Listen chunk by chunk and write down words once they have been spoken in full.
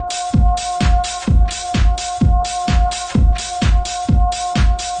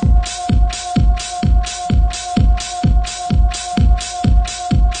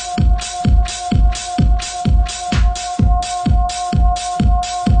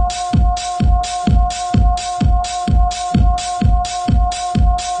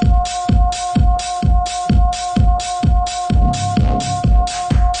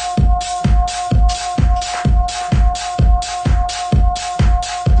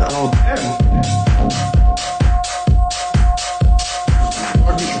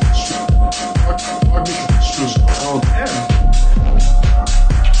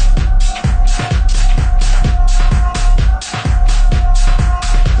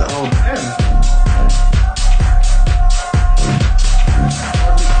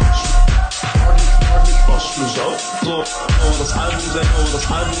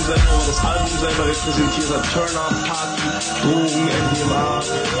dieser Turn-Up Party, Drogen, MDMA,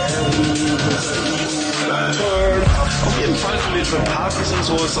 Heroin, Turn Up. Auf jeden Fall für Partys und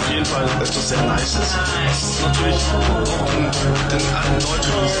so ist auf jeden Fall etwas sehr Nices. Das ist natürlich auch den allen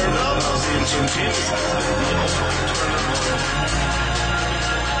Leuten, die sehen, zu empfehlen. Das heißt, die auch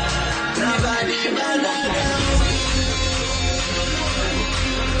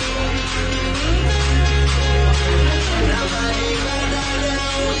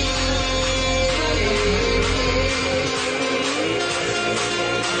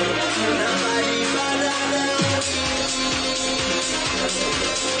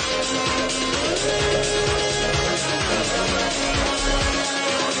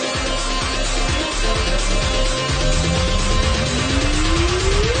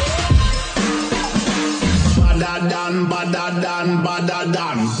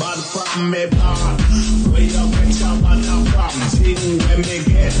Badder, bad from me part. Where you get your badder from? Sing when me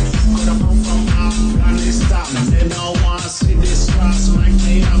get. Coulda come from Afghanistan. They don't want to see this cross. Make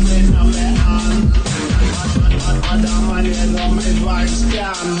me have it on me hand. Other man, you know me vibes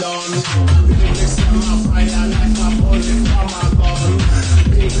calm down. Lyrics in my fire like a bullet from a gun.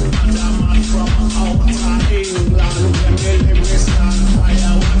 Big badder man from outer England. When me lyrics on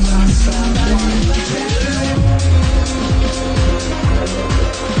fire, what a sound.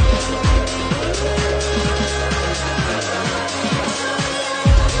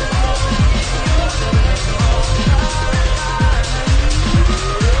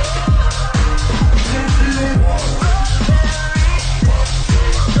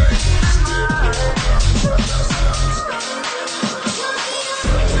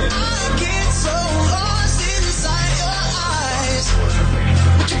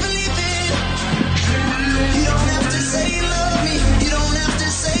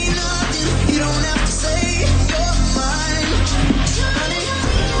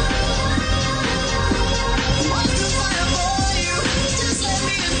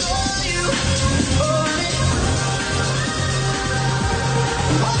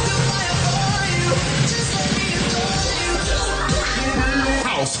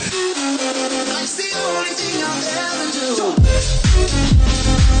 That's the only thing I'll ever do.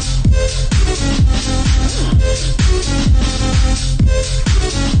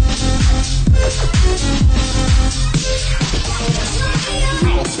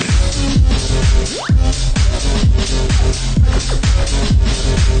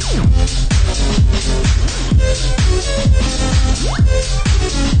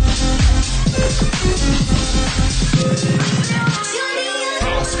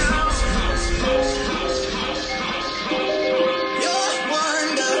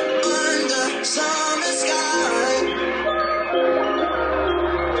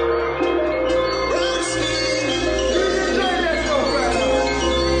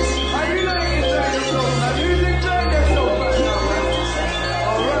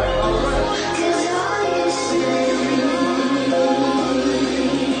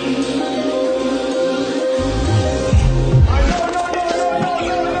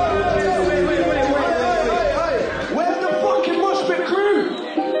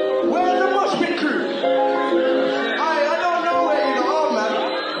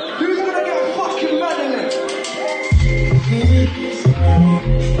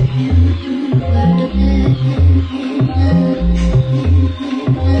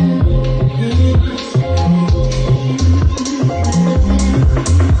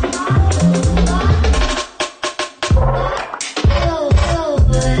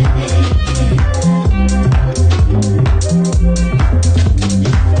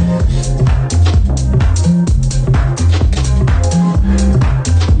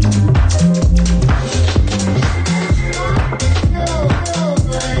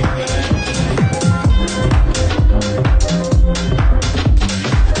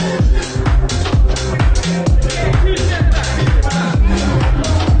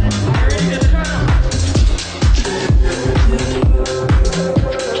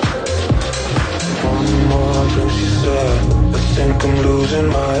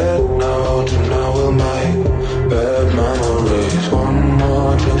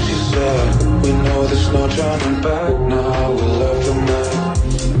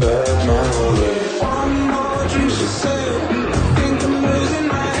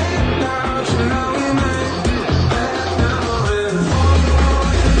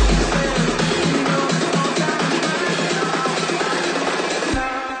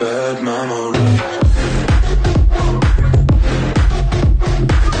 Bad memories.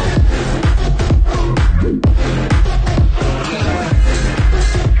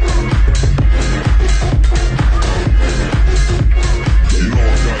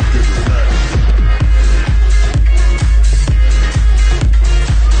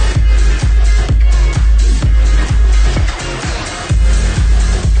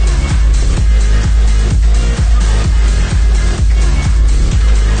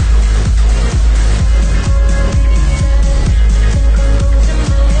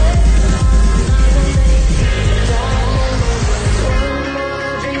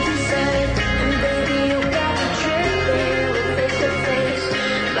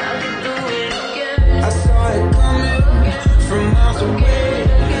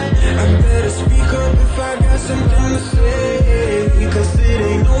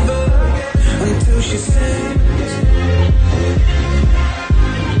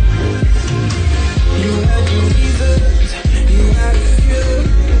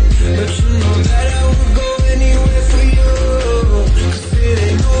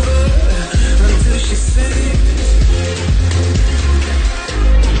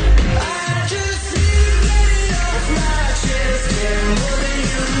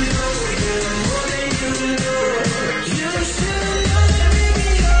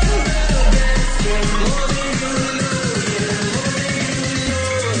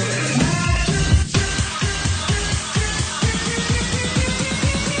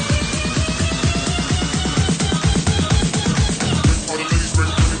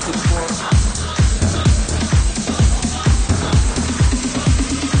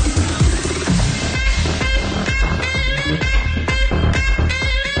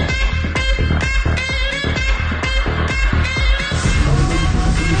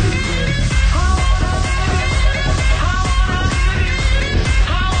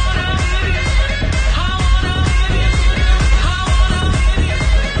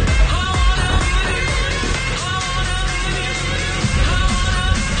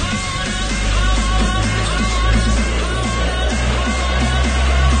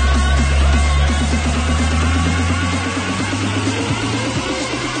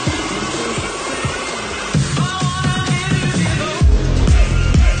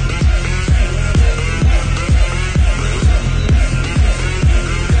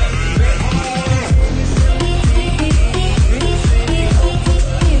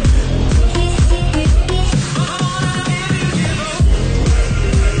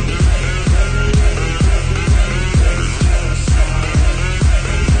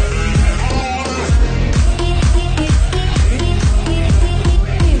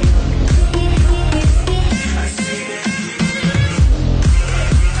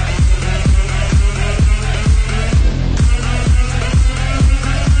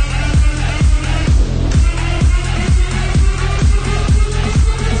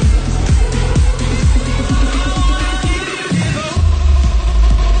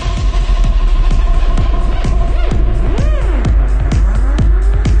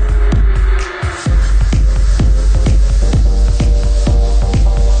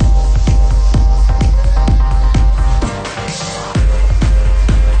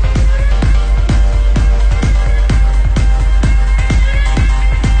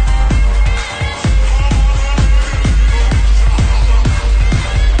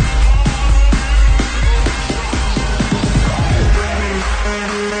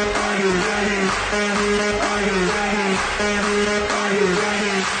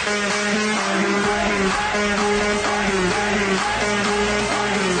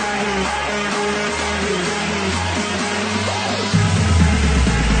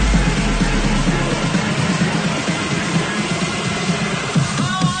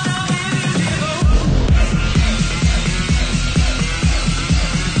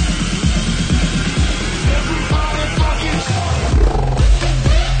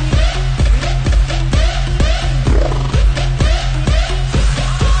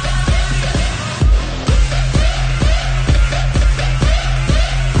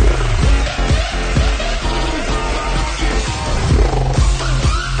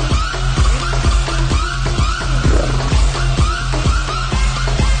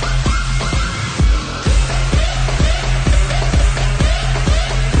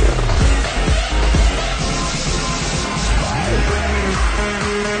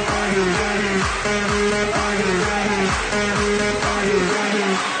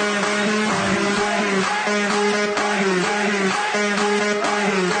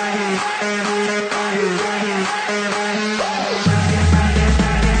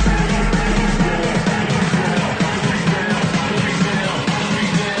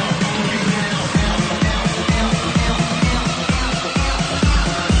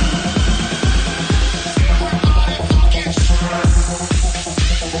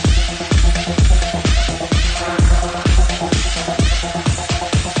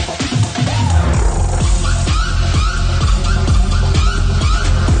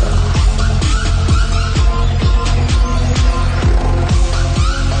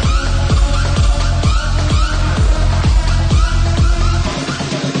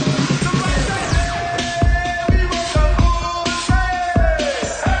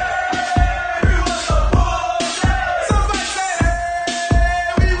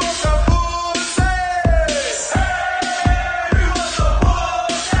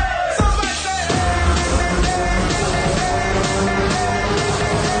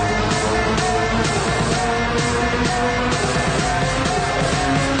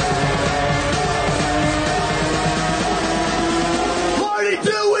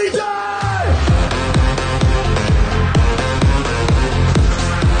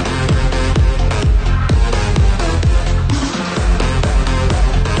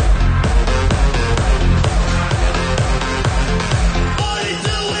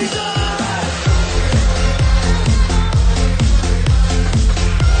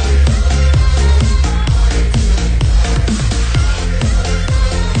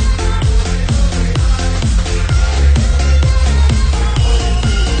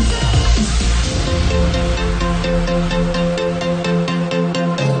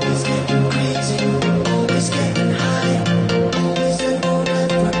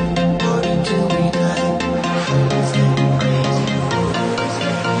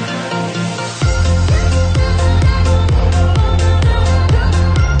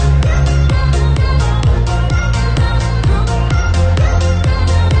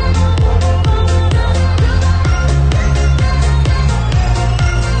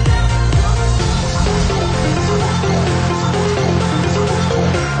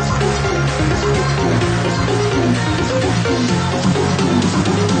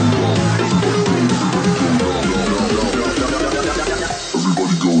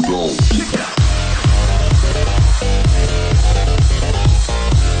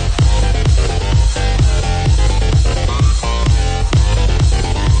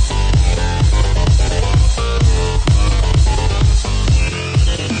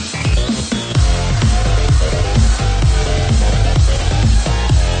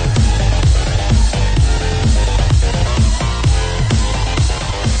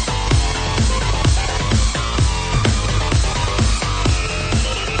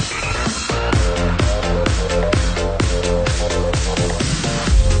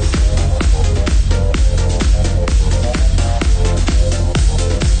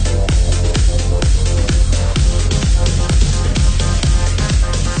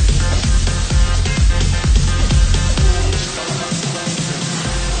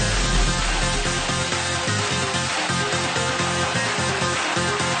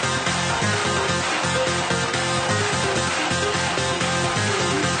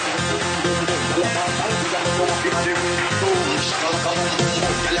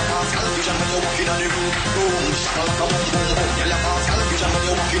 boom, shakalaka boom boom boom. Girl, you cause confusion when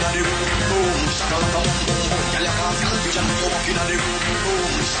you walk in the room. Boom, shakalaka boom boom boom. Girl, you cause confusion when you walk in the room.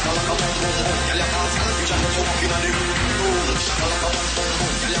 Boom, shakalaka boom boom boom. Girl, you cause confusion when you walk in the room. Boom, shakalaka boom boom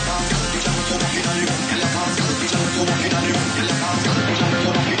boom. Girl, you cause confusion when you walk in the room. Girl, you cause confusion when you walk in the room. Girl, you cause confusion when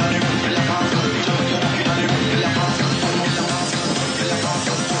you walk in the room. Girl, you cause confusion when you walk in the room. Girl, you cause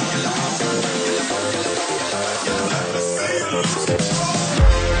confusion when you walk in the room.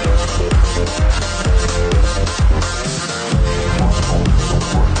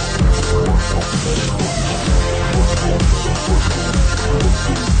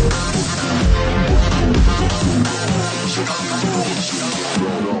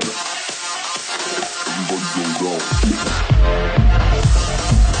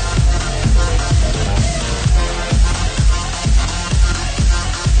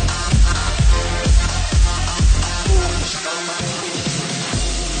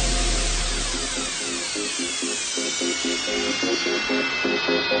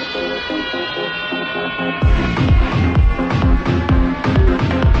 We'll be right back.